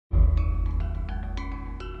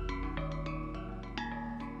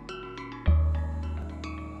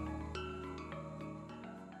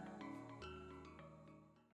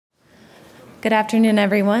Good afternoon,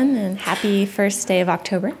 everyone, and happy first day of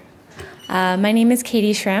October. My name is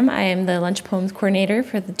Katie Schramm. I am the Lunch Poems Coordinator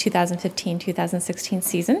for the 2015-2016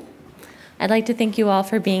 season. I'd like to thank you all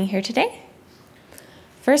for being here today.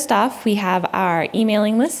 First off, we have our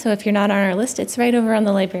emailing list, so if you're not on our list, it's right over on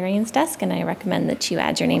the librarian's desk, and I recommend that you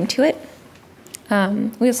add your name to it.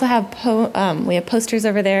 We also have posters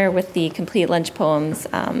over there with the Complete Lunch Poems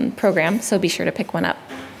program, so be sure to pick one up.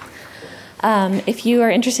 If you are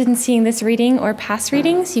interested in seeing this reading or past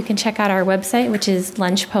readings, you can check out our website, which is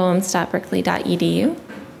lunchpoems.berkeley.edu.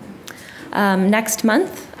 Next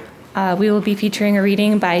month, we will be featuring a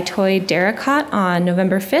reading by Toy Darracott on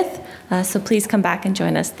November 5th, so please come back and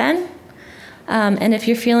join us then. And if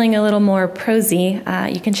you're feeling a little more prosy,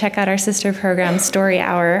 you can check out our sister program, Story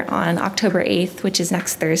Hour, on October 8th, which is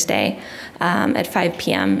next Thursday at 5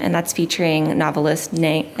 p.m., and that's featuring novelist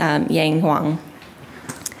Yang Huang.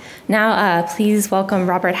 Now, please welcome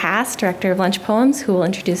Robert Hass, Director of Lunch Poems, who will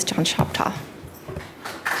introduce John Shoptaw.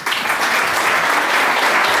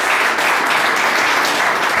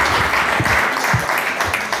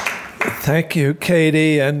 Thank you,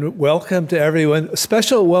 Katie, and welcome to everyone. A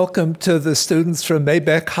special welcome to the students from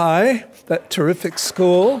Maybeck High, that terrific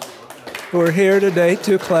school, who are here today,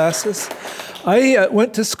 2 classes. I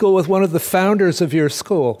went to school with one of the founders of your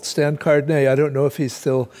school, Stan Cardinay. I don't know if he's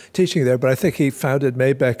still teaching there, but I think he founded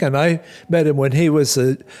Maybeck. And I met him when he was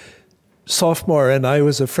a sophomore and I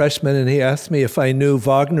was a freshman, and he asked me if I knew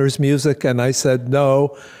Wagner's music, and I said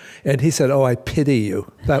no. And he said, "Oh, I pity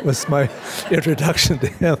you." That was my introduction to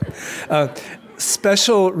him.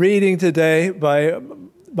 Special reading today by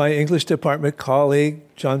my English department colleague,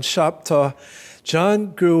 John Shoptaw.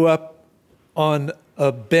 John grew up on a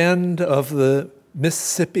bend of the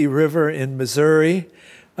Mississippi River in Missouri,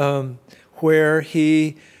 where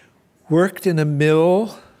he worked in a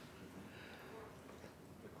mill,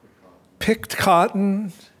 picked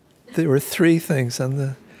cotton. There were 3 things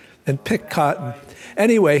and picked cotton.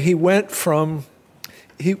 Anyway, he went from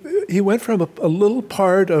a little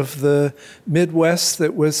part of the Midwest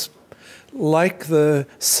that was like the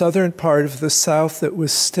southern part of the South that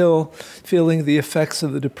was still feeling the effects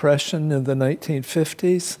of the Depression in the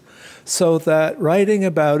 1950s, so that writing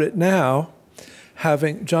about it now,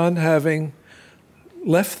 John having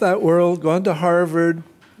left that world, gone to Harvard,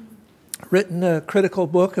 written a critical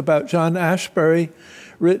book about John Ashbery,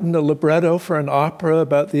 written a libretto for an opera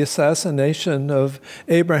about the assassination of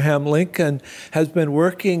Abraham Lincoln, has been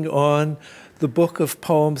working on the book of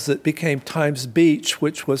poems that became Times Beach,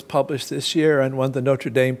 which was published this year and won the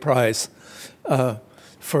Notre Dame Prize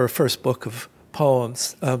for a first book of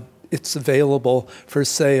poems. It's available for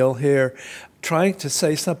sale here. Trying to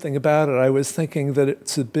say something about it, I was thinking that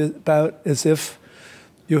it's a bit about as if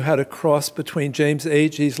you had a cross between James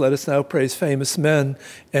Agee's Let Us Now Praise Famous Men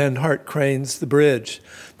and Hart Crane's The Bridge.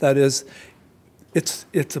 That is,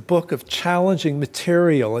 it's a book of challenging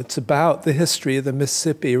material. It's about the history of the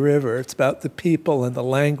Mississippi River. It's about the people and the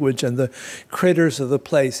language and the critters of the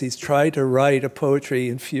place. He's tried to write a poetry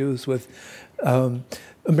infused with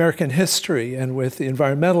American history and with the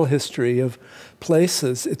environmental history of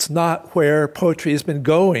places. It's not where poetry has been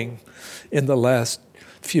going in the last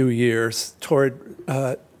few years toward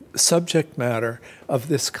subject matter of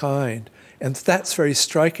this kind. And that's very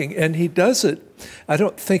striking. And he does it, I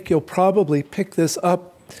don't think you'll probably pick this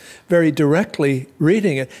up very directly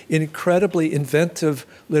reading it, in incredibly inventive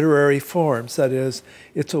literary forms. That is,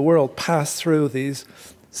 it's a world passed through these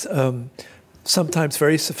sometimes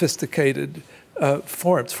very sophisticated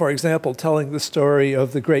forms. For example, telling the story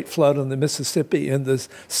of the Great Flood on the Mississippi in this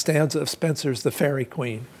stanza of Spenser's The Faerie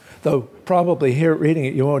Queen. Though probably reading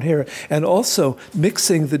it, you won't hear it. And also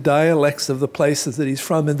mixing the dialects of the places that he's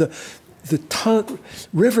from. And the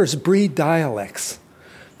rivers breed dialects.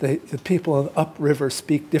 The people upriver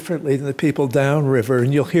speak differently than the people downriver,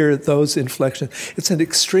 and you'll hear those inflections. It's an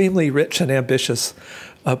extremely rich and ambitious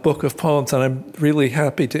book of poems, and I'm really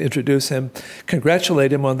happy to introduce him,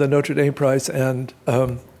 congratulate him on the Notre Dame Prize, and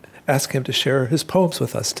ask him to share his poems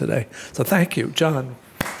with us today. So thank you, John.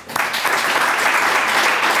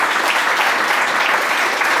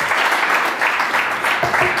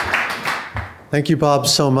 Thank you, Bob,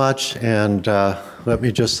 so much. And let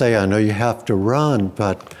me just say, I know you have to run,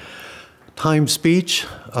 but Times Beach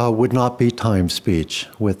would not be Times Beach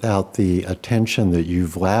without the attention that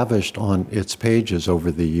you've lavished on its pages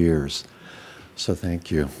over the years. So thank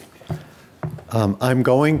you. I'm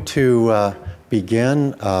going to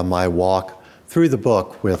begin my walk through the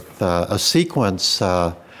book with a sequence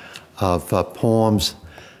of poems.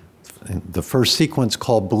 The first sequence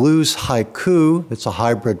called Blues Haiku. It's a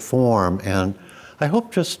hybrid form, and I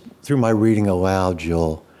hope just through my reading aloud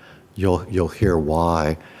you'll you'll hear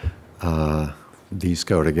why these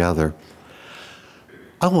go together.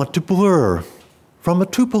 I want to blur from a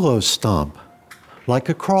tupelo stump like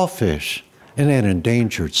a crawfish in an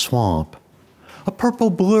endangered swamp. A purple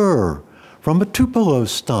blur from a tupelo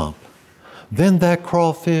stump. Then that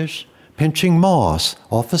crawfish pinching moss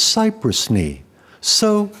off a cypress knee,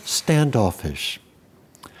 so standoffish.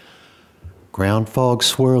 Ground fog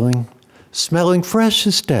swirling, smelling fresh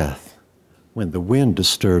as death. When the wind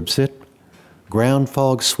disturbs it, ground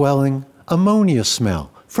fog swelling, ammonia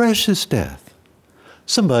smell, fresh as death.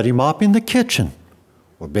 Somebody mopping the kitchen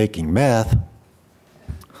or baking meth.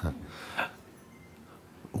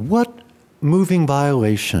 What moving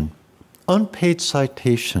violation, unpaid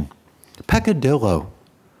citation, peccadillo,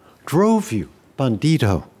 drove you,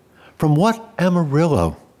 bandito, from what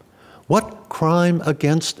Amarillo? What crime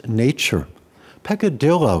against nature?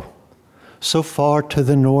 Peccadillo, so far to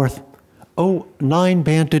the north, oh,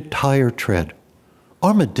 9-banded tire tread,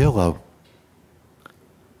 armadillo.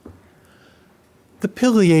 The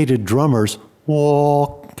pileated drummer's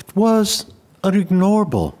walk, it was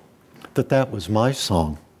unignorable that was my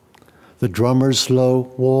song. The drummer's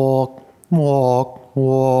low walk, walk,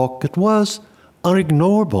 walk, it was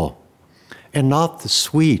unignorable, and not the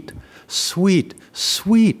sweet, sweet,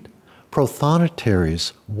 sweet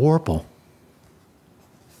prothonotari's warble.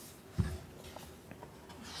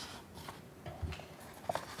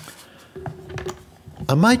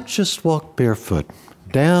 I might just walk barefoot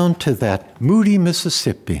down to that moody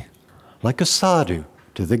Mississippi, like a sadhu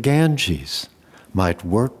to the Ganges, might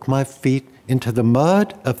work my feet into the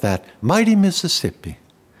mud of that mighty Mississippi,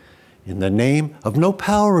 in the name of no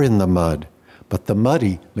power in the mud, but the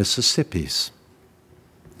muddy Mississippis.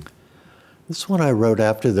 This one I wrote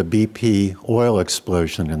after the BP oil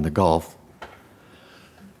explosion in the Gulf.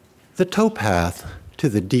 The towpath to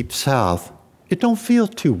the deep south, it don't feel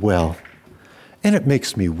too well, and it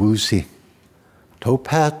makes me woozy.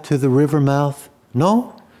 Towpath to the river mouth,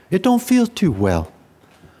 no, it don't feel too well.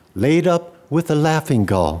 Laid up with a laughing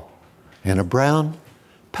gull and a brown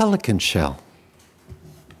pelican shell.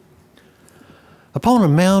 Upon a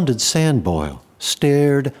mounded sand boil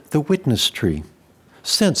stared the witness tree,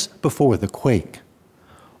 since before the quake.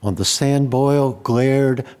 On the sand boil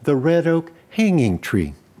glared the red oak hanging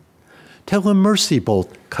tree, till a mercy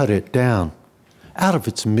bolt cut it down out of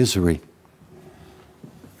its misery.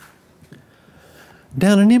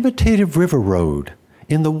 Down an imitative river road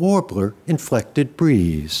in the warbler-inflected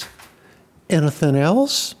breeze. Anything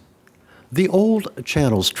else? The old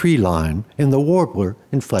channel's tree line in the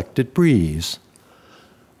warbler-inflected breeze.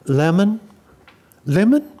 Lemon,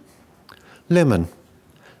 lemon, lemon,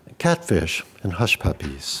 catfish and hush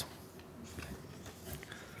puppies.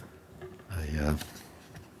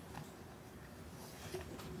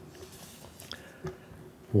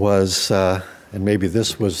 And maybe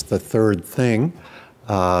this was the third thing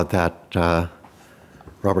that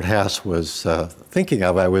Robert Hass was thinking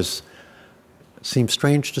of. Seems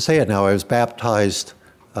strange to say it now, I was baptized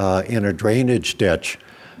in a drainage ditch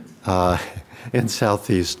in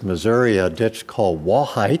southeast Missouri, a ditch called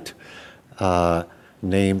Wahite,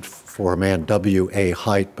 named for a man W.A.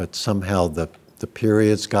 Hite, but somehow the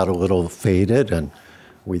periods got a little faded, and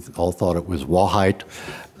we all thought it was Wahite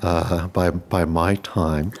by my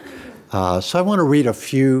time. So I want to read a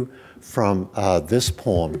few from this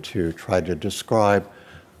poem to try to describe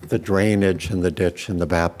the drainage in the ditch and the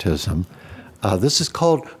baptism. This is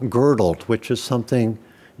called girdled, which is something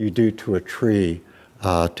you do to a tree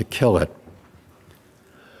to kill it.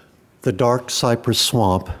 The dark cypress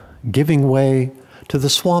swamp giving way to the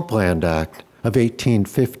Swampland Act of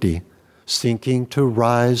 1850, sinking to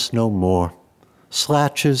rise no more.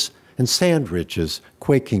 Slatches and sand ridges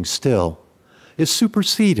quaking still, is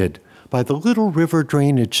superseded by the Little River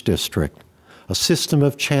Drainage District, a system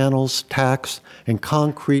of channels, tacks, and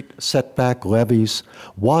concrete setback levees,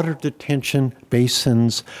 water detention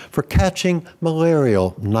basins for catching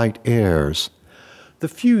malarial night airs. The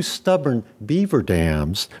few stubborn beaver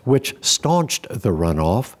dams which staunched the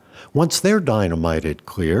runoff, once they're dynamited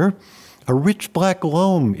clear, a rich black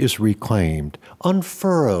loam is reclaimed,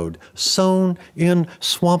 unfurrowed, sown in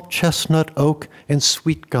swamp chestnut, oak, and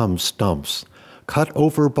sweet gum stumps, cut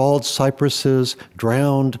over bald cypresses,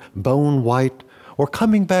 drowned bone white, or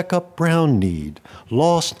coming back up brown-kneed,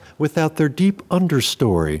 lost without their deep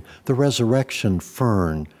understory, the resurrection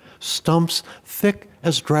fern, stumps thick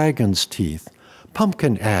as dragon's teeth,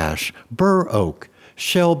 pumpkin ash, bur oak,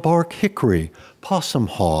 shell bark hickory, possum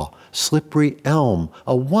haw, slippery elm,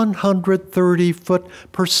 a 130-foot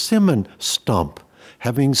persimmon stump,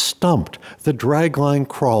 having stumped the dragline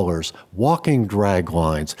crawlers, walking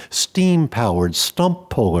draglines, steam-powered stump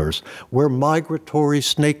pullers, where migratory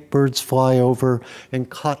snakebirds fly over and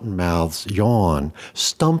cottonmouths yawn,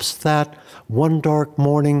 stumps that, one dark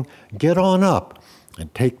morning, get on up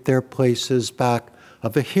and take their places back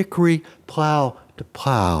of a hickory plow to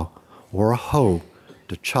plow or a hoe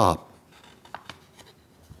to chop.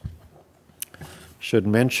 Should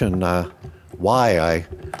mention why I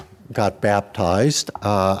got baptized.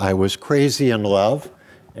 I was crazy in love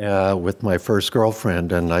with my first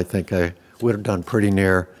girlfriend, and I think I would have done pretty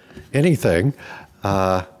near anything.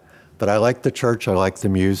 But I liked the church, I liked the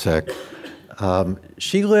music.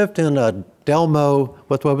 She lived in a Delmo,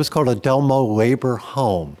 what was called a Delmo labor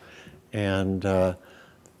home. And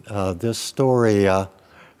this story,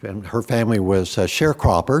 and her family was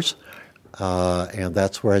sharecroppers, and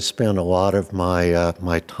that's where I spent a lot of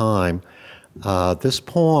my time. This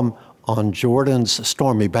poem on Jordan's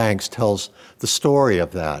Stormy Banks tells the story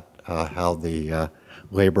of that, how the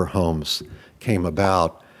labor homes came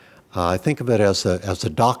about. I think of it as a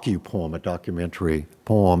docu-poem, a documentary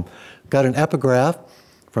poem. Got an epigraph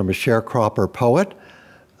from a sharecropper poet.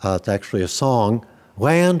 It's actually a song.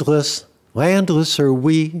 Landless, landless are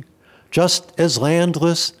we, just as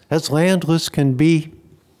landless can be.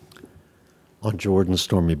 On Jordan's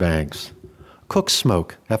Stormy Banks. Cook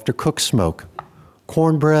smoke after cook smoke,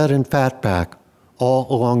 cornbread and fatback all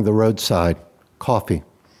along the roadside, coffee.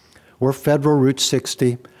 We're Federal Route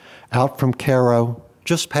 60, out from Cairo,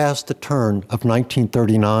 just past the turn of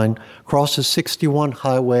 1939, crosses 61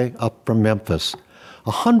 highway up from Memphis.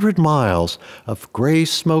 100 miles of gray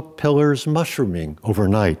smoke pillars mushrooming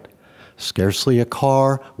overnight. Scarcely a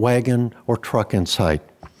car, wagon, or truck in sight.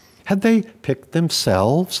 Had they picked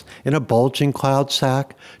themselves in a bulging cloud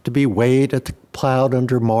sack to be weighed at the plowed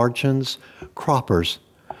under margins? Croppers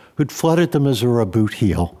who'd flooded the Missouri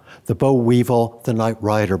Bootheel, the boll weevil, the night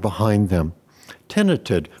rider behind them.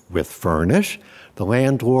 Tenanted with furnish, the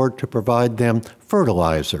landlord to provide them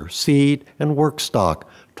fertilizer, seed, and work stock,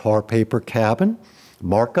 tar paper cabin,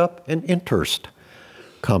 markup, and interest.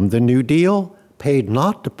 Come the New Deal, paid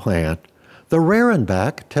not to plant, the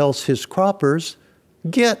Rarenback tells his croppers,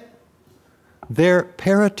 get their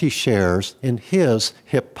parity shares in his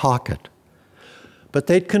hip pocket. But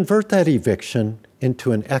they'd convert that eviction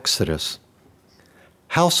into an exodus.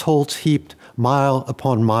 Households heaped mile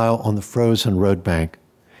upon mile on the frozen road bank,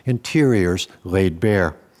 interiors laid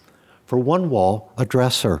bare. For one wall, a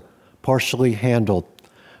dresser, partially handled,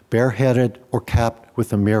 bareheaded or capped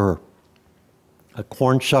with a mirror. A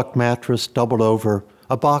corn shuck mattress doubled over,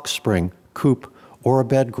 a box spring, coupe, or a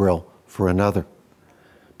bed grill for another.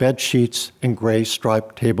 Bed sheets and gray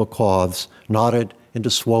striped tablecloths knotted into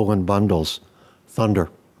swollen bundles. Thunder.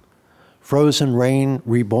 Frozen rain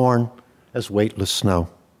reborn as weightless snow.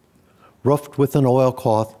 Roofed with an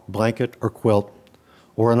oilcloth, blanket, or quilt,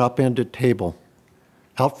 or an upended table.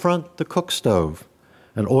 Out front, the cook stove,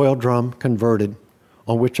 an oil drum converted,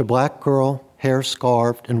 on which a black girl, hair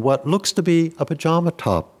scarved in what looks to be a pajama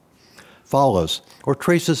top, follows or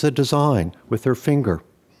traces a design with her finger.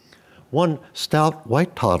 One stout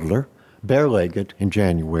white toddler, bare-legged in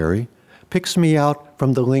January, picks me out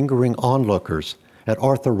from the lingering onlookers at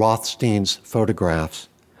Arthur Rothstein's photographs.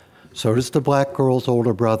 So does the black girl's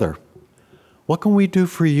older brother. What can we do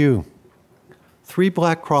for you? 3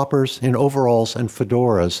 black croppers in overalls and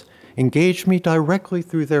fedoras engage me directly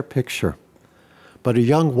through their picture. But a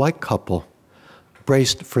young white couple,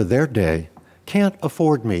 braced for their day, can't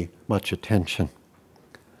afford me much attention.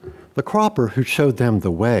 The cropper who showed them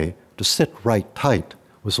the way to sit right tight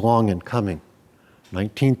was long in coming.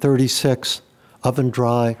 1936, oven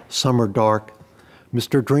dry, summer dark,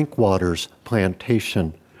 Mr. Drinkwater's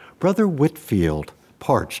plantation. Brother Whitfield,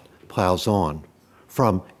 parched, plows on,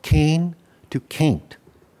 from keen to kinked,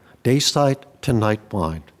 daysight to night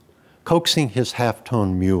blind, coaxing his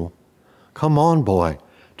half-tone mule. Come on, boy,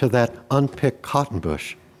 to that unpicked cotton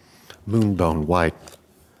bush, moonbone white.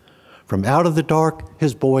 From out of the dark,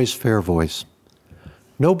 his boy's fair voice.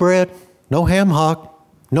 No bread, no ham hock,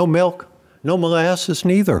 no milk, no molasses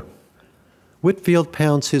neither. Whitfield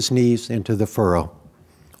pounds his knees into the furrow,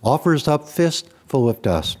 offers up fist full of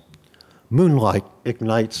dust. Moonlight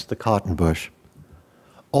ignites the cotton bush.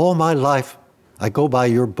 All my life I go by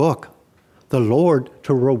your book, the Lord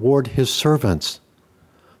to reward his servants.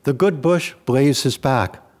 The good bush blazes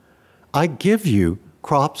back. I give you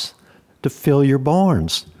crops to fill your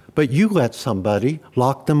barns, but you let somebody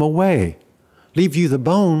lock them away, leave you the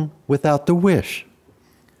bone without the wish.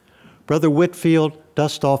 Brother Whitfield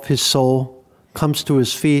dusts off his soul, comes to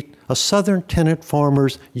his feet, a Southern tenant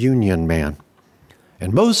farmer's union man.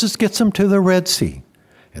 And Moses gets him to the Red Sea,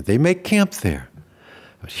 and they make camp there.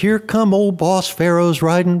 But here come old boss pharaohs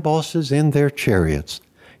riding bosses in their chariots.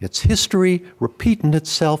 It's history repeating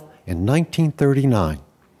itself in 1939.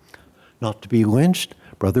 Not to be lynched,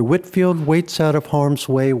 Brother Whitfield waits out of harm's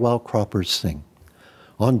way while croppers sing.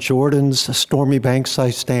 On Jordan's stormy banks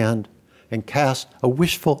I stand and cast a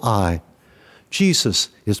wishful eye. Jesus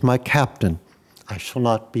is my captain, I shall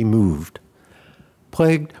not be moved.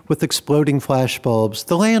 Plagued with exploding flashbulbs,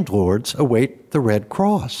 the landlords await the Red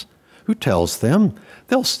Cross, who tells them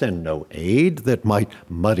they'll send no aid that might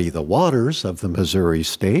muddy the waters of the Missouri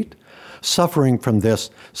state. Suffering from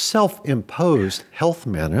this self-imposed health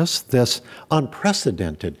menace, this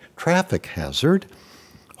unprecedented traffic hazard,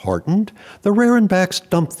 heartened, the Rarenbacks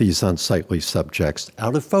dumped these unsightly subjects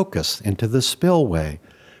out of focus into the spillway,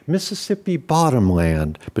 Mississippi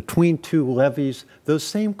bottomland between two levees those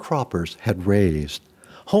same croppers had raised.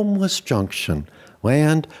 Homeless junction,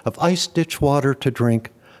 land of ice-ditch water to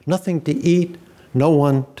drink, nothing to eat, no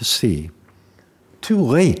one to see. Too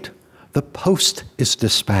late, the post is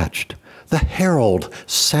dispatched. The herald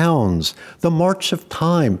sounds, the march of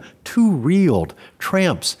time, too reeled,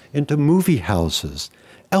 tramps into movie houses.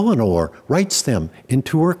 Eleanor writes them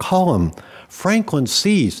into her column. Franklin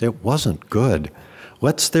sees it wasn't good.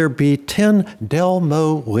 Lets there be 10 Del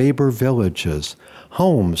Mo labor villages,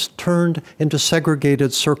 homes turned into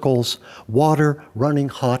segregated circles, water running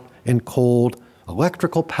hot and cold,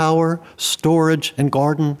 electrical power, storage and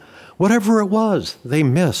garden, whatever it was they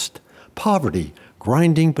missed. Poverty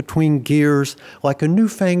grinding between gears like a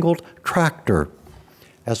newfangled tractor,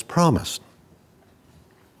 as promised.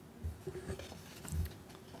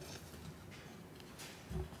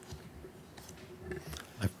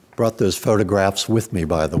 I brought those photographs with me,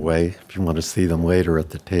 by the way, if you want to see them later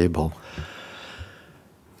at the table.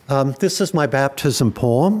 This is my baptism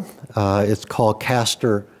poem. It's called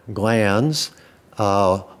Castor Glands.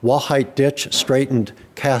 Wallhite Ditch straightened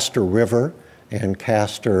Castor River, and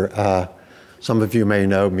Castor, some of you may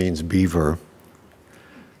know, means beaver.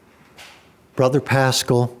 Brother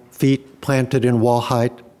Paschal, feet planted in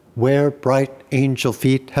Wallhite, where bright angel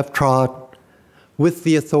feet have trod, with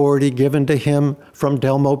the authority given to him from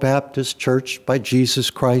Delmo Baptist Church by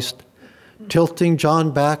Jesus Christ, tilting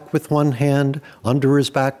John back with one hand under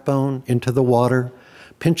his backbone into the water,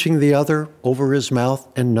 pinching the other over his mouth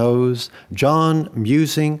and nose, John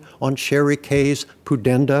musing on Sherry Kay's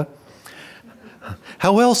pudenda.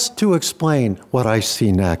 How else to explain what I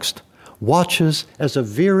see next? Watches as a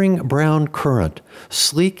veering brown current,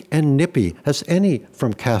 sleek and nippy as any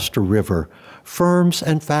from Castor River, firms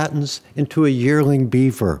and fattens into a yearling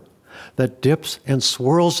beaver that dips and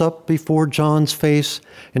swirls up before John's face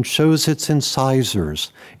and shows its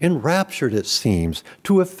incisors, enraptured it seems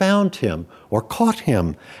to have found him or caught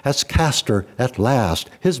him as Castor at last,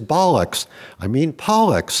 his pollux,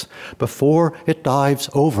 before it dives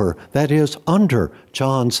over, that is, under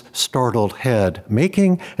John's startled head,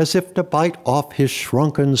 making as if to bite off his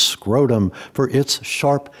shrunken scrotum for its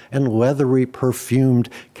sharp and leathery perfumed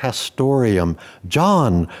castoreum.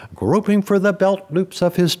 John, groping for the belt loops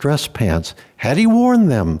of his dress pants, had he worn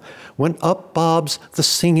them, when up bobs the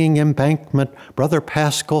singing embankment, Brother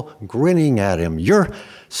Paschal grinning at him. "You're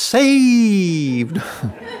saved!"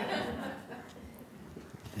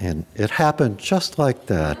 And it happened just like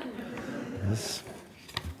that.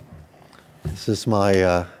 This is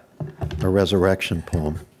my resurrection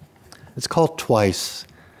poem. It's called Twice.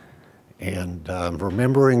 And I'm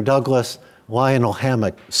remembering Douglas Lionel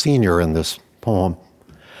Hammock Sr. in this poem.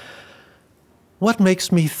 What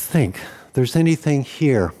makes me think there's anything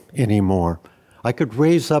here anymore I could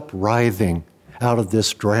raise up writhing out of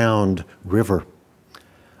this drowned river?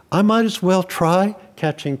 I might as well try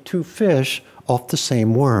catching 2 fish off the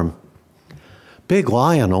same worm. Big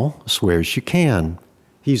Lionel swears you can.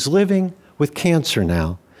 He's living with cancer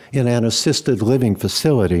now in an assisted living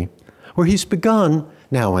facility where he's begun,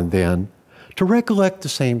 now and then, to recollect the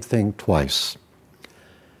same thing twice.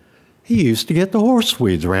 He used to get the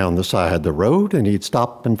horseweeds around the side of the road, and he'd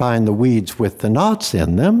stop and find the weeds with the knots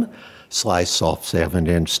in them, slice off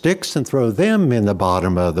 7-inch sticks and throw them in the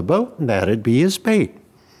bottom of the boat, and that'd be his bait.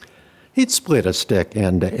 He'd split a stick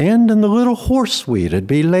end to end, and the little horseweed would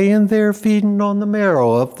be laying there feeding on the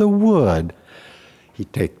marrow of the wood.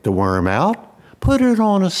 He'd take the worm out, put it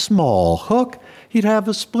on a small hook. He'd have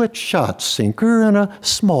a split-shot sinker and a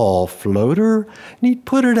small floater, and he'd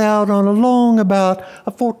put it out on about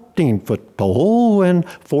a 14-foot pole and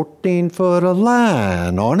 14-foot of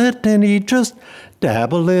line on it, and he'd just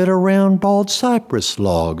dabble it around bald cypress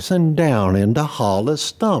logs and down into hollow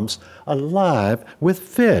stumps, alive with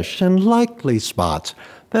fish and likely spots.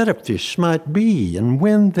 that a fish might be. And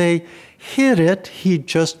when they hit it, he'd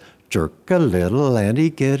just jerk a little and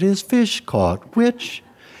he'd get his fish caught, which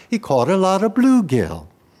he caught a lot of bluegill.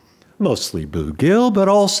 Mostly bluegill, but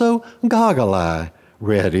also goggle-eye,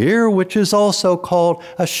 red ear, which is also called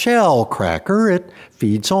a shell cracker. It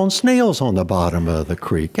feeds on snails on the bottom of the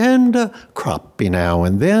creek, and a crappie now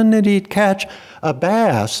and then, and he'd catch a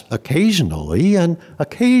bass occasionally, and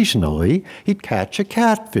occasionally he'd catch a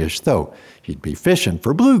catfish, though he'd be fishing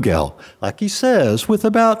for bluegill, like he says, with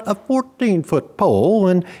about a 14-foot pole,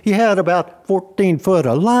 and he had about 14 foot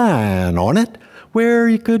of line on it, where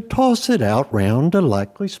he could toss it out round to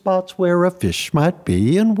likely spots where a fish might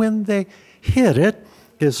be, and when they hit it,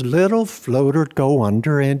 his little floater'd go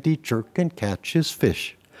under and he'd jerk and catch his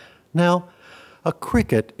fish. Now, a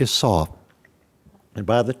cricket is soft, and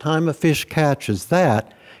by the time a fish catches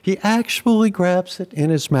that, he actually grabs it in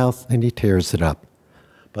his mouth and he tears it up.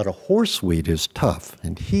 But a horseweed is tough,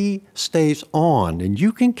 and he stays on, and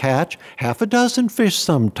you can catch half a dozen fish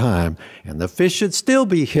sometime, and the fish should still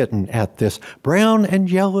be hitting at this brown and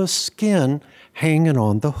yellow skin hanging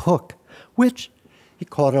on the hook, which he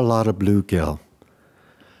caught a lot of bluegill.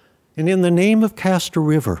 And in the name of Castor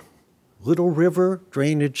River, Little River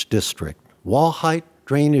Drainage District, Wallhite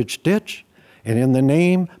Drainage Ditch, and in the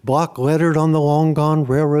name block lettered on the long gone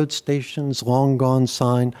railroad station's long gone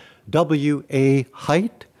sign, W.A.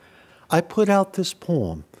 Height, I put out this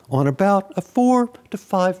poem on about a 4 to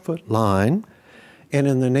 5 foot line, and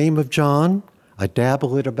in the name of John, I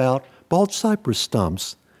dabble it about bald cypress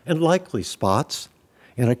stumps and likely spots,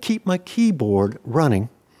 and I keep my keyboard running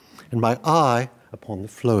and my eye upon the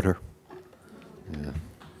floater. Yeah.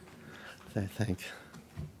 Thanks.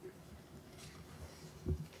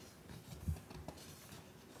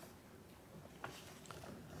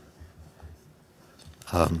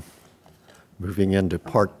 Moving into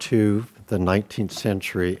part 2, the 19th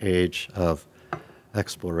century age of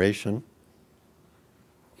exploration.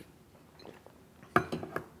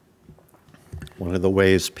 One of the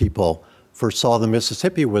ways people first saw the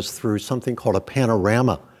Mississippi was through something called a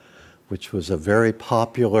panorama, which was a very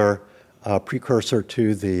popular precursor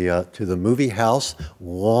to the movie house.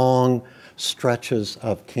 Long stretches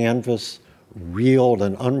of canvas, reeled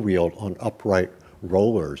and unreeled on upright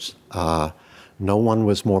rollers. No one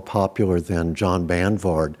was more popular than John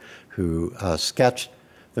Banvard, who sketched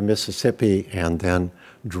the Mississippi and then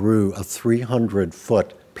drew a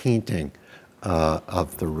 300-foot painting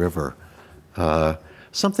of the river.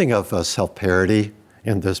 Something of a self-parody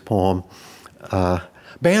in this poem.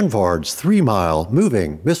 Banvard's 3-mile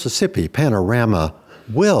moving Mississippi panorama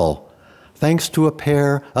will, thanks to a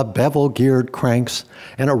pair of bevel-geared cranks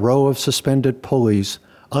and a row of suspended pulleys,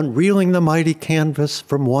 unreeling the mighty canvas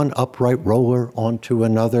from one upright roller onto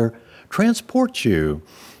another, transport you,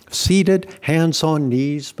 seated hands on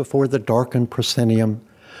knees before the darkened proscenium,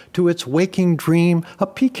 to its waking dream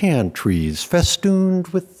of pecan trees festooned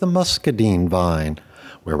with the muscadine vine,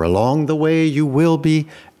 where along the way you will be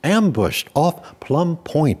ambushed off Plum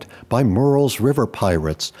Point by Murrell's river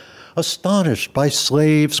pirates, astonished by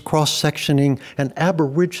slaves cross-sectioning an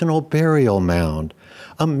aboriginal burial mound,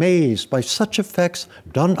 amazed by such effects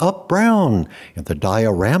done up brown in the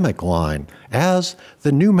dioramic line as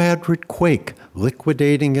the New Madrid quake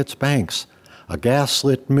liquidating its banks, a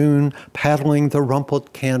gaslit moon paddling the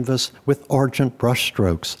rumpled canvas with argent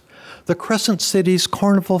brushstrokes, the Crescent City's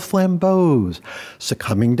carnival flambeaux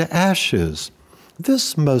succumbing to ashes.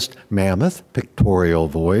 This most mammoth pictorial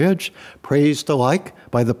voyage, praised alike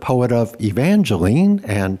by the poet of Evangeline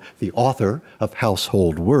and the author of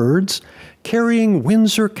Household Words, carrying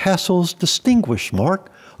Windsor Castle's distinguished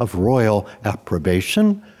mark of royal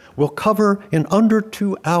approbation, will cover in under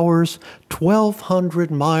 2 hours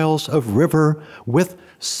 1,200 miles of river with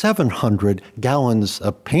 700 gallons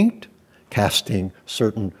of paint, casting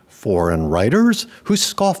certain foreign writers who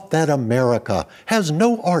scoffed that America has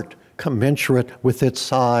no art commensurate with its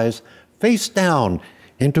size, face down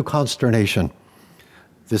into consternation.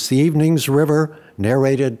 This evening's river,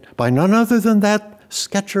 narrated by none other than that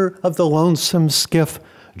sketcher of the lonesome skiff,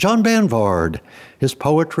 John Banvard, his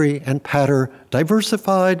poetry and patter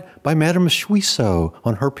diversified by Madame Chuisseau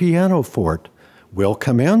on her pianoforte, will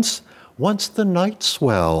commence once the night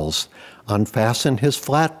swells, unfasten his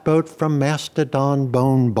flatboat from Mastodon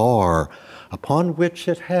Bone Bar, upon which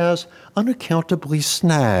it has unaccountably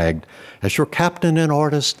snagged, as your captain and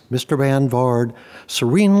artist, Mr. Banvard,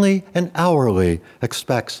 serenely and hourly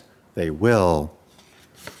expects they will.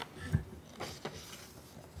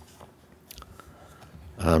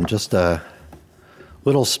 Just a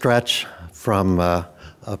little stretch from a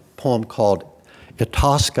poem called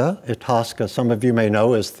Itasca. Itasca, some of you may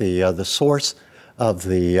know, is the source of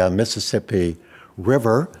the Mississippi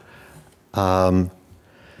River.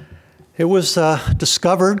 It was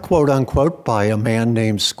discovered, quote unquote, by a man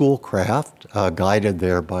named Schoolcraft, guided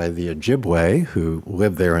there by the Ojibwe, who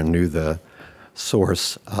lived there and knew the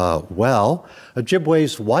source well.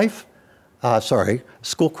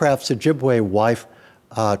 Schoolcraft's Ojibwe wife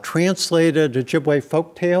translated Ojibwe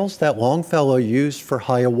folk tales that Longfellow used for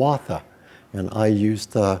Hiawatha. And I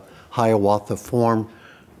used the Hiawatha form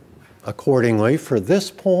accordingly for this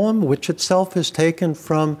poem, which itself is taken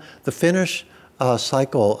from the Finnish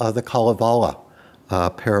cycle of the Kalevala,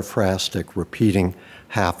 paraphrastic, repeating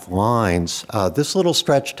half lines. This little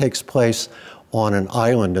stretch takes place on an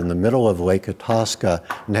island in the middle of Lake Itasca,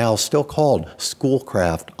 now still called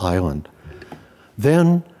Schoolcraft Island.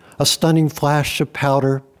 Then a stunning flash of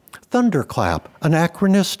powder, thunderclap,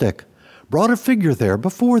 anachronistic, brought a figure there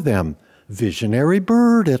before them. Visionary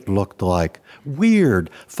bird, it looked like. Weird,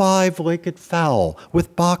 five-legged fowl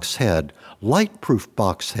with box head, light-proof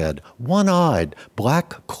box head, one-eyed,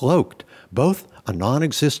 black-cloaked, both a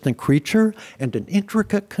non-existent creature and an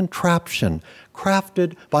intricate contraption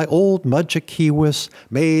crafted by old Mudjekeewis,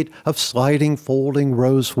 made of sliding, folding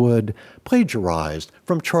rosewood, plagiarized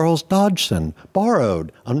from Charles Dodgson,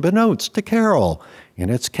 borrowed, unbeknownst to Carroll. In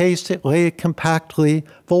its case, it lay compactly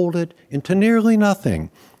folded into nearly nothing,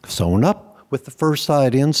 sewn up with the fur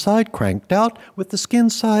side inside, cranked out with the skin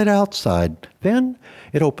side outside. Then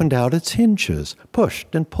it opened out its hinges,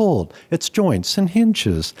 pushed and pulled its joints and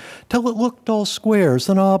hinges, till it looked all squares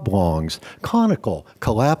and oblongs, conical,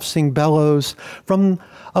 collapsing bellows, from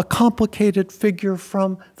a complicated figure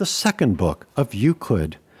from the second book of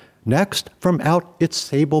Euclid. Next, from out its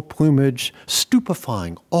sable plumage,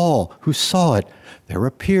 stupefying all who saw it, there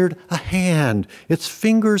appeared a hand, its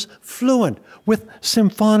fingers fluent with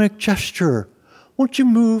symphonic gesture. "Won't you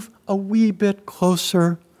move a wee bit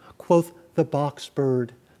closer?" quoth the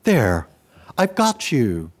box-bird. "There, I've got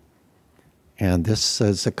you." And this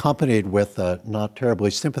is accompanied with a not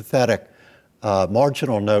terribly sympathetic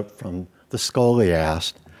marginal note from the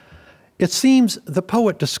scholiast. It seems the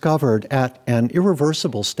poet discovered at an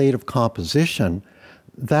irreversible state of composition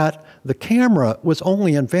that the camera was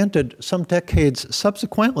only invented some decades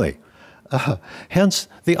subsequently. Hence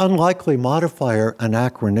the unlikely modifier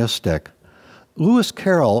anachronistic. Lewis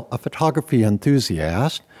Carroll, a photography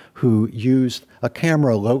enthusiast who used a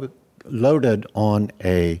camera loaded on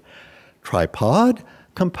a tripod,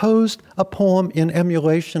 composed a poem in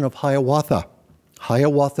emulation of Hiawatha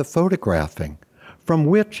photographing, from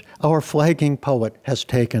which our flagging poet has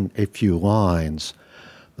taken a few lines.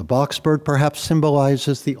 The boxbird perhaps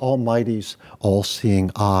symbolizes the Almighty's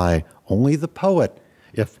all-seeing eye. Only the poet,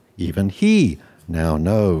 if even he now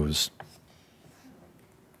knows.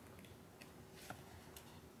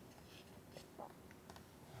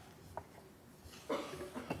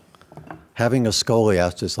 Having a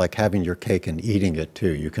scholiast is like having your cake and eating it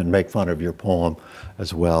too. You can make fun of your poem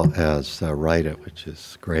as well as write it, which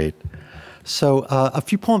is great. So a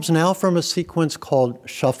few poems now from a sequence called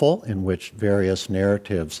Shuffle, in which various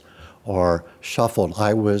narratives are shuffled.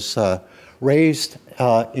 I was raised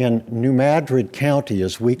in New Madrid County,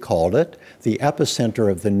 as we called it, the epicenter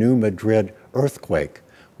of the New Madrid earthquake,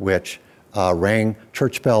 which rang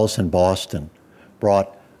church bells in Boston,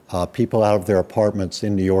 brought people out of their apartments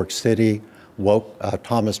in New York City, woke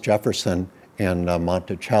Thomas Jefferson in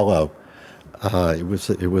Monticello. It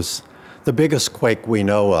was the biggest quake we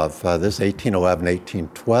know of, this 1811,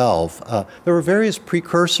 1812. There were various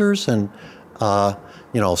precursors and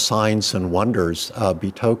signs and wonders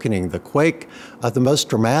betokening the quake. The most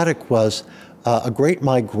dramatic was a great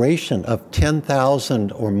migration of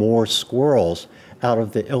 10,000 or more squirrels out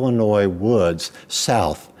of the Illinois woods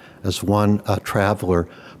south, as one traveler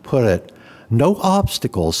put it. No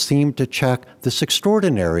obstacles seemed to check this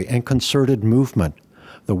extraordinary and concerted movement.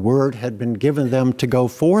 The word had been given them to go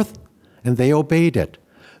forth, and they obeyed it,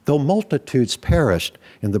 though multitudes perished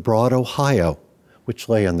in the broad Ohio, which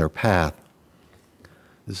lay in their path.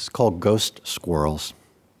 This is called ghost squirrels.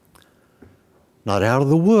 Not out of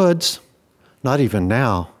the woods, not even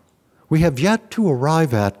now. We have yet to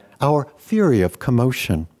arrive at our theory of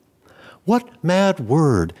commotion. What mad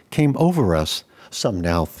word came over us, some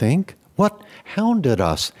now think? What hounded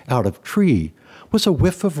us out of tree? Was a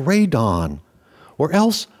whiff of radon, or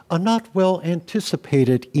else a not well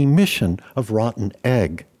anticipated emission of rotten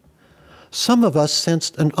egg. Some of us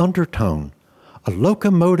sensed an undertone, a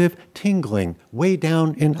locomotive tingling way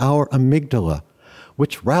down in our amygdala,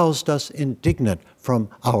 which roused us indignant from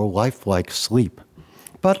our lifelike sleep.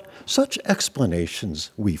 But such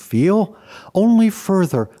explanations, we feel, only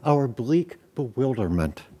further our bleak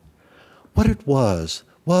bewilderment. What it was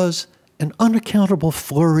an unaccountable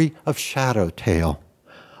flurry of shadow tail,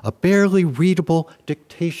 a barely readable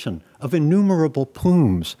dictation of innumerable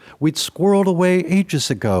plumes we'd squirreled away ages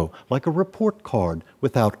ago like a report card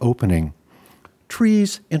without opening.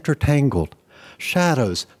 Trees intertangled,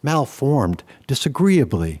 shadows malformed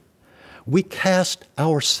disagreeably. We cast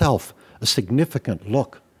ourself a significant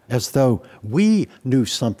look, as though we knew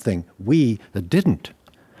something we didn't.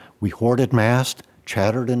 We hoarded mast,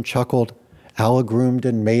 chattered and chuckled, allegroomed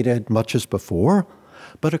and mated much as before,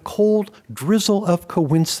 but a cold drizzle of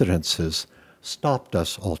coincidences stopped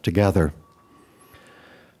us altogether.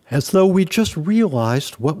 As though we just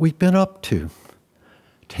realized what we'd been up to.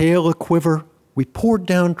 Tail a-quiver, we poured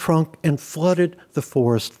down trunk and flooded the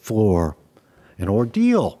forest floor. An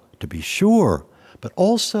ordeal, to be sure, but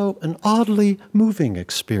also an oddly moving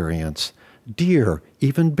experience. Deer,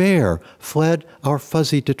 even bear, fled our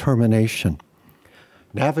fuzzy determination.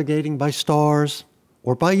 Navigating by stars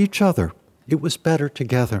or by each other, it was better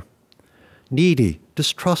together. Needy,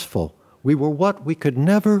 distrustful, we were what we could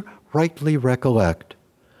never rightly recollect.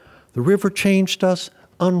 The river changed us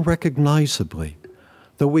unrecognizably,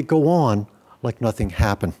 though we go on like nothing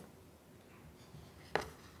happened.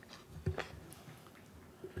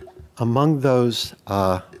 Among those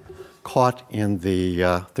caught in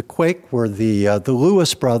the quake were the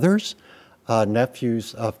Lewis brothers,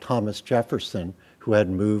 nephews of Thomas Jefferson, who had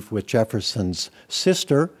moved with Jefferson's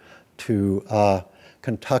sister to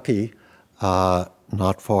Kentucky,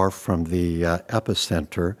 not far from the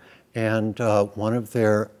epicenter. And one of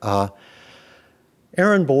their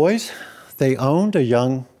errand boys, they owned a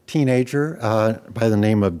young teenager by the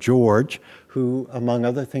name of George, who, among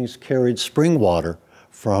other things, carried spring water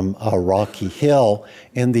from Rocky Hill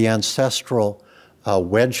in the ancestral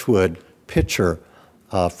Wedgwood pitcher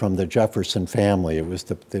from the Jefferson family. It was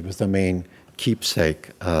the main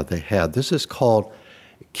keepsake they had. This is called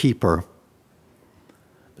Keeper.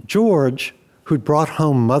 George, who'd brought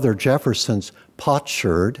home Mother Jefferson's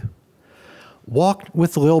potsherd, walked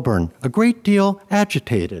with Lilburn, a great deal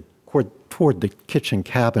agitated, toward the kitchen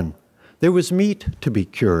cabin. There was meat to be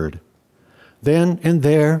cured. Then and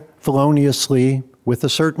there, feloniously, with a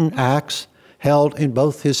certain axe held in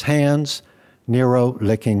both his hands, Nero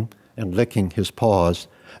licking his paws,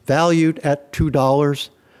 valued at $2,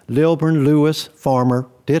 Lilburn Lewis, farmer,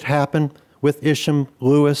 did happen with Isham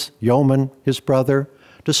Lewis, yeoman, his brother,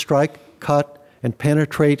 to strike, cut, and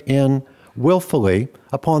penetrate in willfully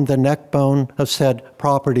upon the neck bone of said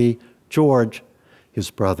property, George, his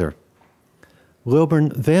brother.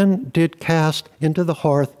 Lilburn then did cast into the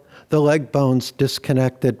hearth the leg bones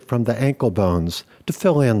disconnected from the ankle bones to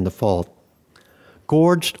fill in the fault.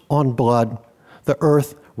 Gorged on blood, the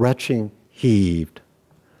earth retching heaved.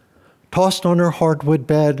 Tossed on her hardwood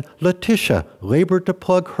bed, Letitia labored to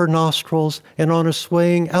plug her nostrils, and on a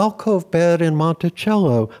swaying alcove bed in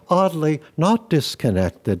Monticello, oddly not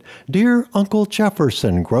disconnected, dear Uncle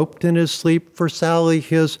Jefferson groped in his sleep for Sally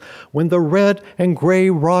his, when the red and gray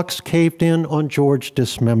rocks caved in on George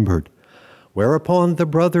dismembered. Whereupon the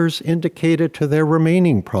brothers indicated to their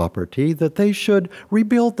remaining property that they should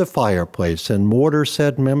rebuild the fireplace and mortar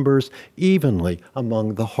said members evenly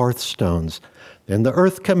among the hearthstones. Then the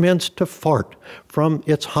earth commenced to fart from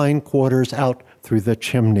its hindquarters out through the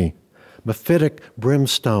chimney. Mephitic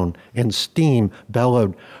brimstone and steam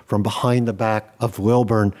bellowed from behind the back of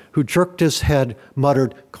Lilburn, who jerked his head,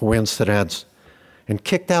 muttered coincidence, and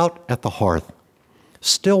kicked out at the hearth.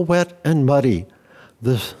 Still wet and muddy,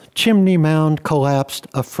 the chimney mound collapsed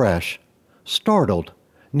afresh. Startled,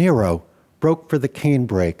 Nero broke for the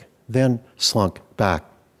canebrake, then slunk back.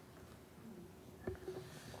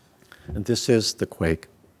 And this is the quake.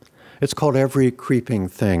 It's called Every Creeping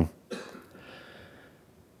Thing.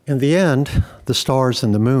 In the end, the stars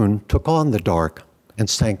and the moon took on the dark and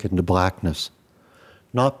sank into blackness.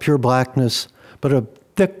 Not pure blackness, but a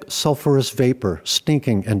thick sulfurous vapor,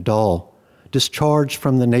 stinking and dull, discharged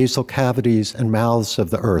from the nasal cavities and mouths of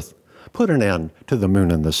the earth, put an end to the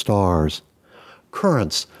moon and the stars.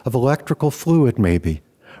 Currents of electrical fluid, maybe,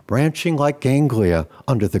 branching like ganglia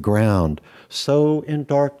under the ground, so in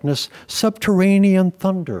darkness subterranean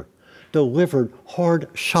thunder delivered hard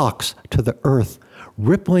shocks to the earth,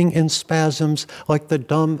 rippling in spasms like the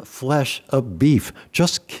dumb flesh of beef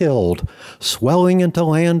just killed, swelling into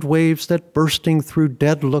land waves that bursting through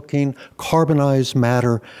dead-looking carbonized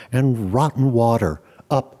matter and rotten water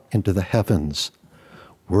up into the heavens.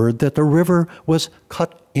 Word that the river was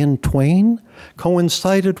cut in twain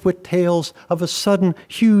coincided with tales of a sudden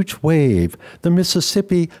huge wave, the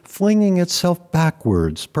Mississippi flinging itself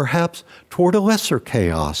backwards, perhaps toward a lesser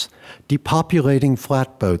chaos, depopulating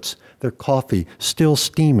flatboats, their coffee still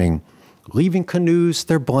steaming, leaving canoes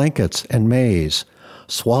their blankets and maize,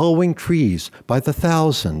 swallowing trees by the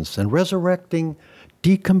thousands and resurrecting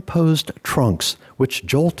decomposed trunks which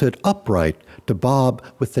jolted upright to bob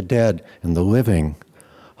with the dead and the living.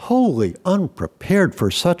 Wholly unprepared for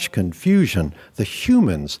such confusion, the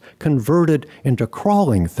humans converted into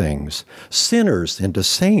crawling things, sinners into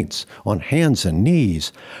saints on hands and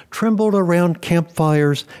knees, trembled around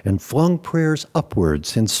campfires and flung prayers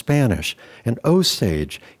upwards in Spanish and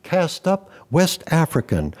Osage, cast up West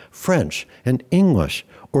African, French, and English,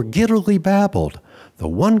 or giddily babbled. The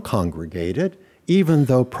one congregated, even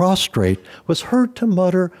though prostrate, was heard to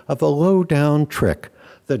mutter of a low-down trick,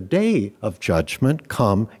 the day of judgment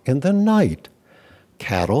come in the night.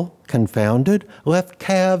 Cattle, confounded, left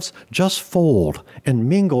calves just foaled and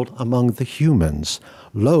mingled among the humans,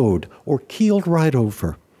 lowed or keeled right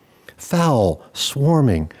over. Fowl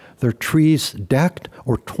swarming, their trees decked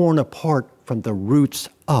or torn apart from the roots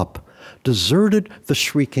up, deserted the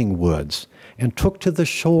shrieking woods and took to the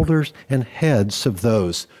shoulders and heads of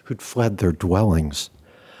those who'd fled their dwellings.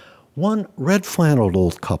 One red-flanneled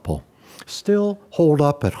old couple, still holed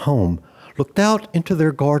up at home, looked out into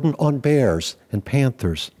their garden on bears and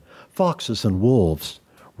panthers, foxes and wolves,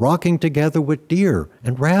 rocking together with deer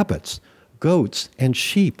and rabbits, goats and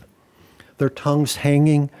sheep. Their tongues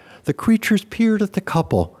hanging, the creatures peered at the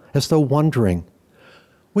couple as though wondering,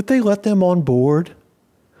 would they let them on board?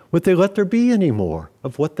 Would they let there be any more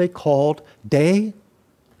of what they called day?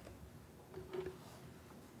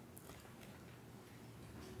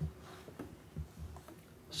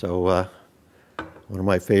 So one of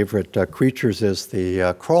my favorite creatures is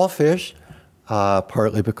the crawfish,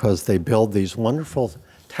 partly because they build these wonderful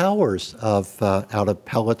towers out of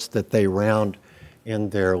pellets that they round in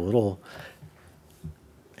their little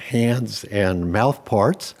hands and mouth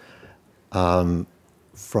parts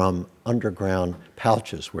from underground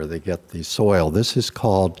pouches where they get the soil. This is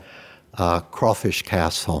called Crawfish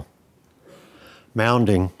Castle.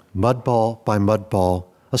 Mounding, mud ball by mud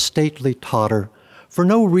ball, a stately totter, for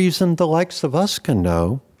no reason the likes of us can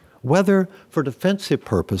know, whether for defensive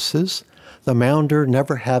purposes, the mounder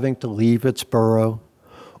never having to leave its burrow,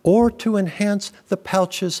 or to enhance the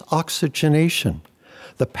pouch's oxygenation,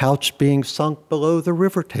 the pouch being sunk below the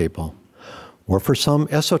river table, or for some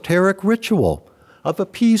esoteric ritual of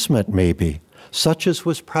appeasement maybe, such as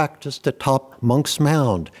was practiced atop Monk's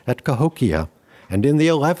Mound at Cahokia, and in the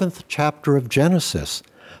 11th chapter of Genesis,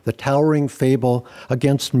 the towering fable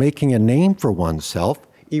against making a name for oneself,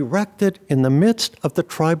 erected in the midst of the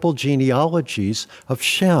tribal genealogies of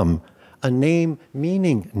Shem, a name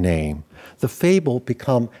meaning name, the fable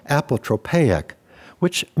become apotropaic,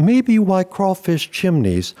 which may be why crawfish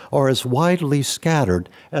chimneys are as widely scattered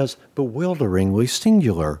as bewilderingly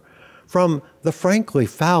singular, from the frankly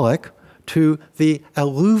phallic to the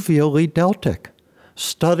alluvially deltic,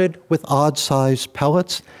 studded with odd-sized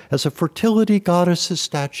pellets as a fertility goddess's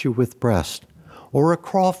statue with breast, or a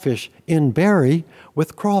crawfish in berry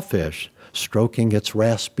with crawfish, stroking its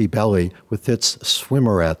raspy belly with its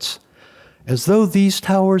swimmerets, as though these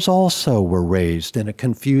towers also were raised in a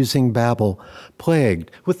confusing babel, plagued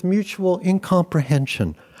with mutual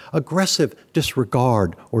incomprehension, aggressive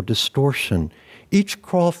disregard or distortion, each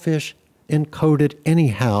crawfish encoded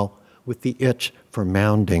anyhow with the itch for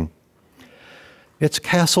mounding. Its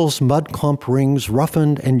castle's mud clump rings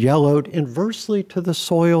roughened and yellowed inversely to the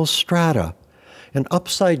soil's strata, an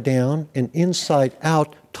upside down and inside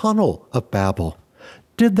out tunnel of babel.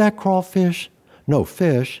 Did that crawfish, no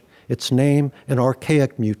fish, its name an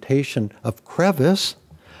archaic mutation of crevice,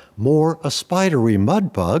 more a spidery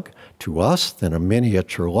mud bug to us than a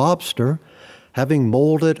miniature lobster, having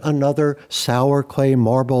molded another sour clay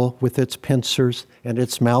marble with its pincers and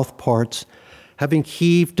its mouth parts, having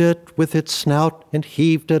heaved it with its snout and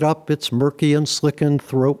heaved it up its murky and slickened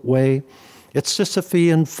throatway, its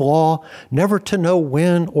Sisyphean flaw, never to know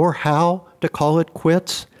when or how to call it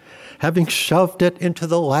quits, having shoved it into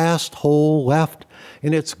the last hole left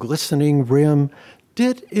in its glistening rim,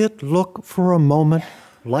 did it look for a moment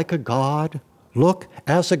like a god, look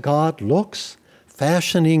as a god looks,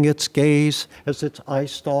 fashioning its gaze as its eye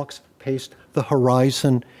stalks paced the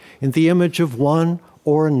horizon in the image of one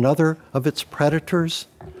or another of its predators,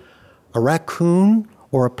 a raccoon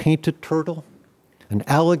or a painted turtle, an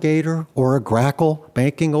alligator or a grackle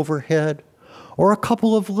banking overhead, or a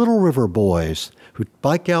couple of Little River boys who'd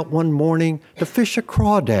bike out one morning to fish a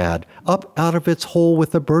crawdad up out of its hole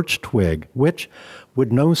with a birch twig, which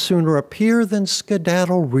would no sooner appear than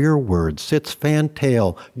skedaddle rearwards, its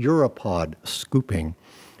fantail Europod scooping.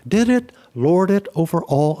 Did it lord it over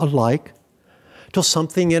all alike, till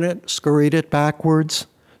something in it scurried it backwards,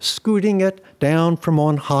 scooting it down from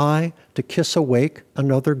on high to kiss awake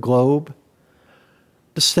another globe,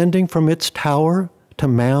 descending from its tower to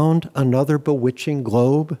mound another bewitching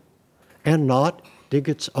globe, and not dig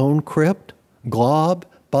its own crypt, glob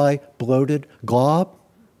by bloated glob?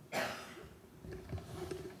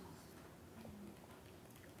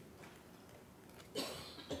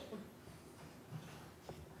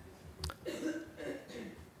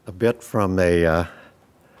 A bit from a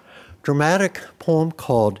dramatic poem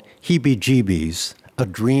called Heebie-Jeebies, A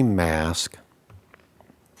Dream Mask.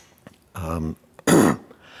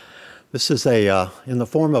 This is in the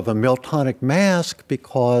form of a Miltonic mask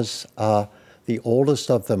because the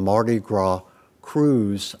oldest of the Mardi Gras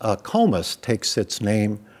crews, Comus, takes its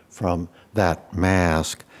name from that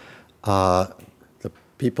mask. The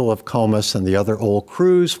people of Comus and the other old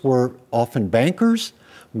crews were often bankers,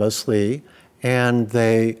 mostly, and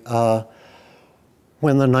they,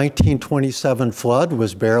 when the 1927 flood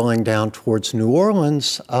was barreling down towards New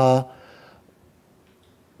Orleans,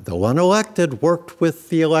 the unelected worked with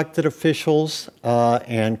the elected officials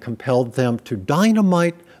and compelled them to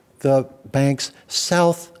dynamite the banks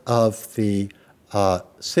south of the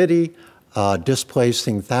city,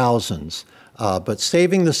 displacing thousands, but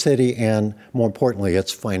saving the city and, more importantly,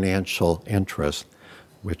 its financial interest,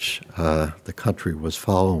 which the country was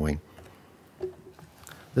following.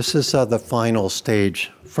 This is the final stage,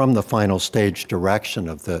 from the final stage direction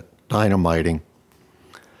of the dynamiting.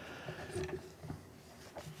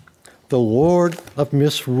 The Lord of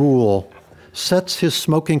Misrule sets his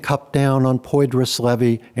smoking cup down on Poydras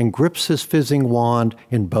levee and grips his fizzing wand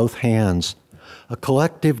in both hands. A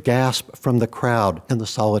collective gasp from the crowd and the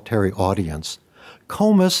solitary audience.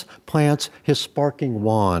 Comus plants his sparking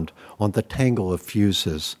wand on the tangle of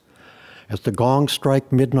fuses. As the gongs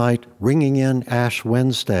strike midnight, ringing in Ash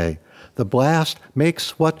Wednesday, the blast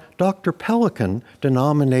makes what Dr. Pelican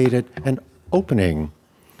denominated an opening,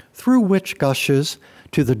 through which gushes,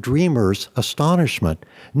 to the dreamer's astonishment,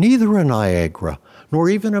 neither a Niagara nor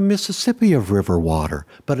even a Mississippi of river water,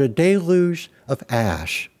 but a deluge of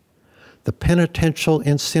ash. The penitential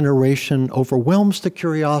incineration overwhelms the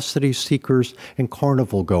curiosity seekers and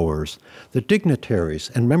carnival goers, the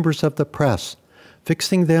dignitaries and members of the press,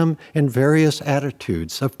 fixing them in various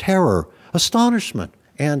attitudes of terror, astonishment,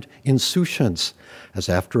 and insouciance, as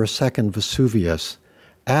after a second Vesuvius,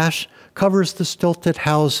 ash covers the stilted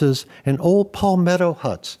houses and old palmetto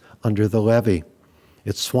huts under the levee.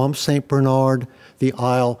 It swamps St. Bernard, the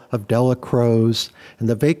Isle of Delacroix, and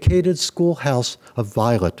the vacated schoolhouse of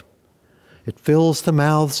Violet. It fills the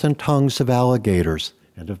mouths and tongues of alligators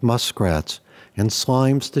and of muskrats, and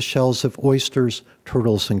slimes the shells of oysters,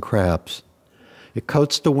 turtles, and crabs. It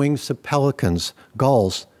coats the wings of pelicans,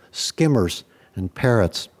 gulls, skimmers, and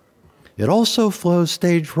parrots. It also flows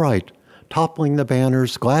stage right, toppling the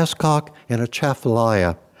banners Glasscock and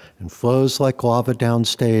Atchafalaya, and flows like lava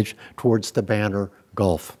downstage towards the banner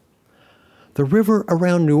Gulf. The river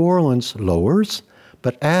around New Orleans lowers,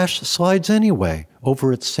 but ash slides anyway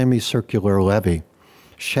over its semicircular levee,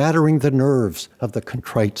 shattering the nerves of the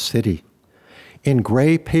contrite city. In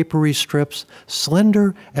gray papery strips,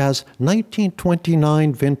 slender as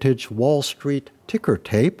 1929 vintage Wall Street ticker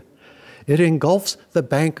tape, it engulfs the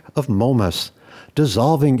Bank of Momus,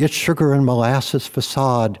 dissolving its sugar and molasses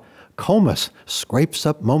facade. Comus scrapes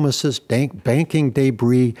up Momus's banking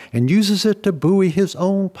debris and uses it to buoy his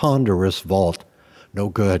own ponderous vault. No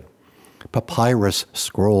good. Papyrus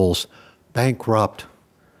scrolls, bankrupt.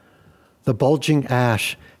 The bulging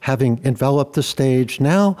ash, having enveloped the stage,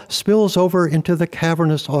 now spills over into the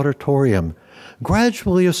cavernous auditorium,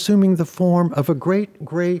 gradually assuming the form of a great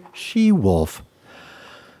gray she-wolf,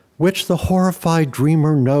 which the horrified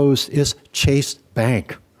dreamer knows is Chase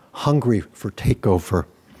Bank, hungry for takeover.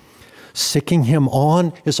 Sicking him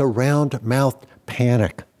on is a round-mouthed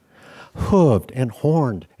panic, hooved and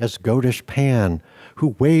horned as goatish Pan,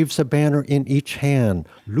 who waves a banner in each hand,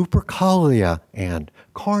 Lupercalia and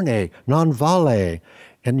Carne non vale,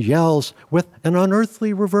 and yells with an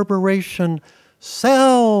unearthly reverberation,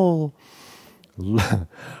 "Sell!"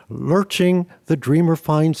 Lurching, the dreamer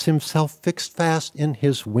finds himself fixed fast in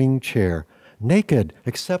his wing chair, naked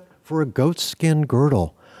except for a goatskin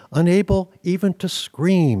girdle, unable even to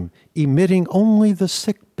scream, emitting only the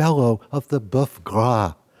sick bellow of the boeuf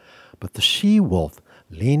gras. But the she-wolf,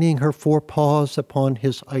 leaning her forepaws upon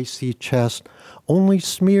his icy chest, only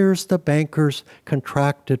smears the banker's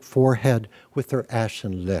contracted forehead with her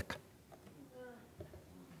ashen lick.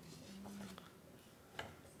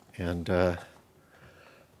 And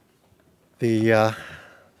the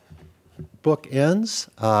book ends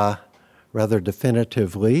rather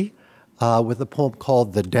definitively with a poem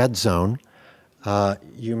called The Dead Zone.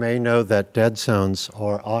 You may know that dead zones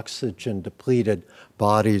are oxygen-depleted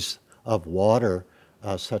bodies of water,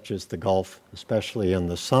 such as the Gulf, especially in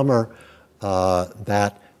the summer.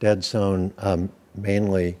 That dead zone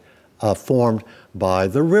mainly formed by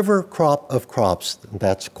the river crop of crops,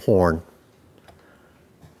 that's corn.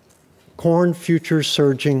 Corn futures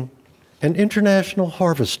surging, an international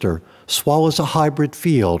harvester swallows a hybrid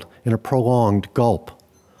field in a prolonged gulp.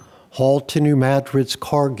 Hauled to New Madrid's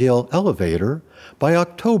Cargill elevator, by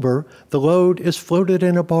October, the load is floated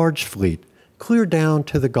in a barge fleet, clear down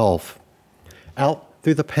to the Gulf. Out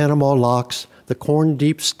through the Panama locks, the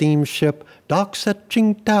corn-deep steamship docks at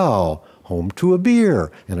Qingdao, home to a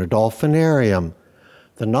beer and a dolphinarium.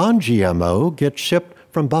 The non-GMO gets shipped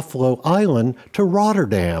from Buffalo Island to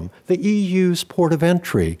Rotterdam, the EU's port of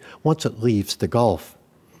entry, once it leaves the Gulf.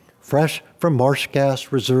 Fresh from marsh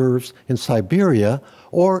gas reserves in Siberia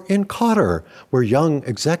or in Qatar, where young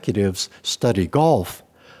executives study golf,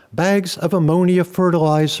 bags of ammonia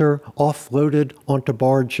fertilizer offloaded onto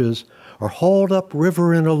barges are hauled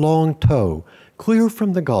upriver in a long tow, clear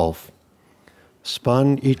from the Gulf.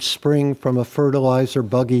 Spun each spring from a fertilizer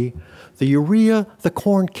buggy, the urea the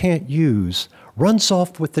corn can't use runs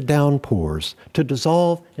off with the downpours to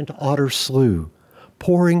dissolve into Otter Slough,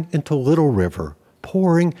 pouring into Little River,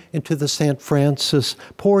 pouring into the St. Francis,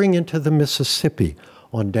 pouring into the Mississippi,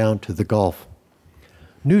 on down to the Gulf.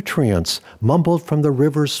 Nutrients mumbled from the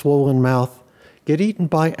river's swollen mouth get eaten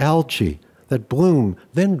by algae that bloom,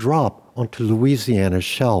 then drop onto Louisiana's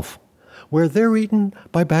shelf, where they're eaten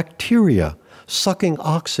by bacteria sucking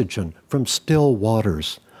oxygen from still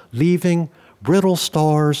waters, leaving brittle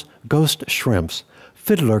stars, ghost shrimps,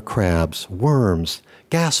 fiddler crabs, worms,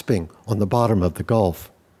 gasping on the bottom of the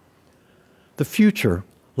Gulf. The future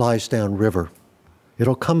lies downriver.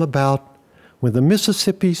 It'll come about when the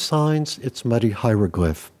Mississippi signs its muddy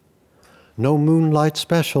hieroglyph. No moonlight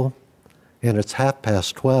special, and it's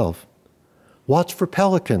 12:30. Watch for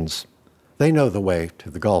pelicans. They know the way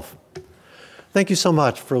to the Gulf. Thank you so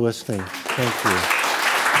much for listening. Thank you.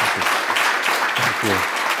 Thank you. Thank you.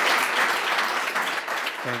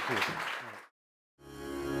 Thank you.